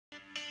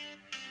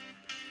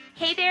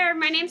Hey there,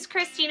 my name's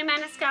Christina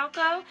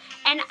Maniscalco,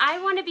 and I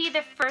want to be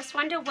the first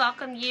one to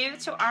welcome you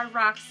to our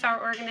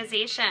Rockstar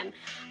organization.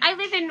 I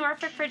live in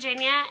Norfolk,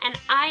 Virginia, and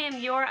I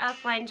am your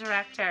upline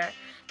director.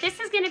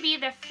 This is going to be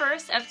the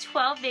first of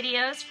 12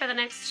 videos for the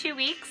next 2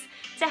 weeks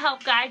to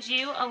help guide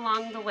you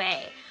along the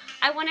way.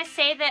 I want to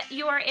say that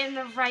you are in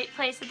the right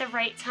place at the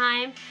right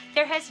time.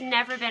 There has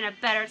never been a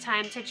better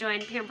time to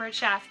join Pampered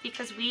Chef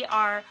because we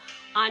are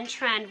on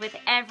trend with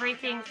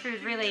everything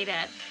food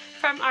related,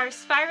 from our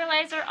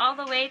spiralizer all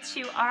the way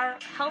to our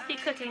healthy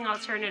cooking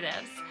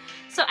alternatives.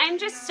 So I'm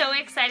just so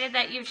excited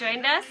that you've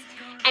joined us,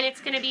 and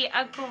it's going to be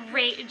a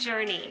great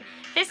journey.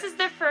 This is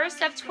the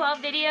first of 12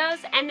 videos,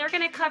 and they're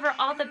going to cover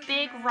all the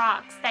big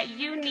rocks that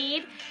you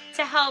need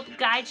to help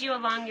guide you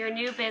along your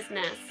new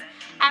business.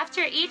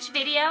 After each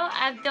video,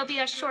 there'll be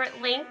a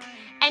short link,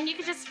 and you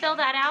can just fill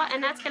that out,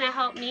 and that's going to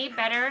help me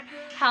better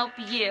help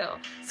you.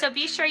 So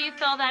be sure you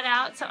fill that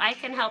out so I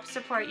can help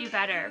support you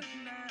better.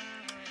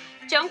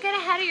 Don't get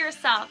ahead of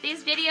yourself.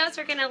 These videos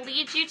are going to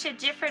lead you to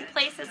different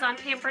places on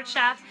Pampered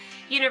Chef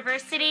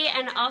University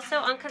and also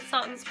on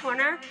Consultants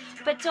Corner,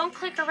 but don't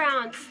click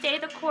around. Stay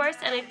the course,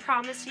 and I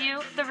promise you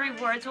the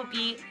rewards will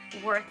be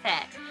worth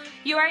it.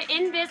 You are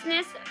in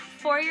business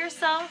for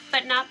yourself,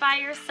 but not by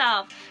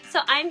yourself,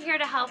 so I'm here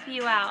to help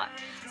you out.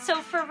 So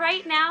for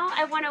right now,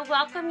 I want to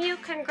welcome you.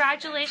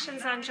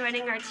 Congratulations on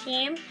joining our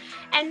team,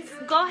 and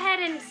go ahead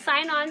and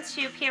sign on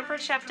to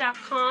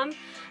pamperedchef.com.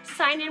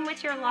 Sign in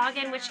with your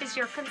login, which is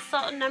your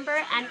consultant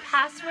number and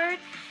password.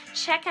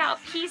 Check out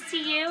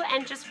PCU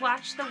and just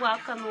watch the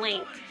welcome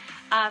link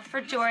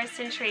for Doris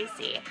and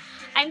Tracy.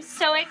 I'm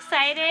so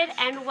excited,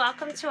 and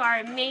welcome to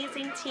our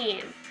amazing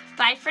team.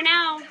 Bye for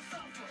now.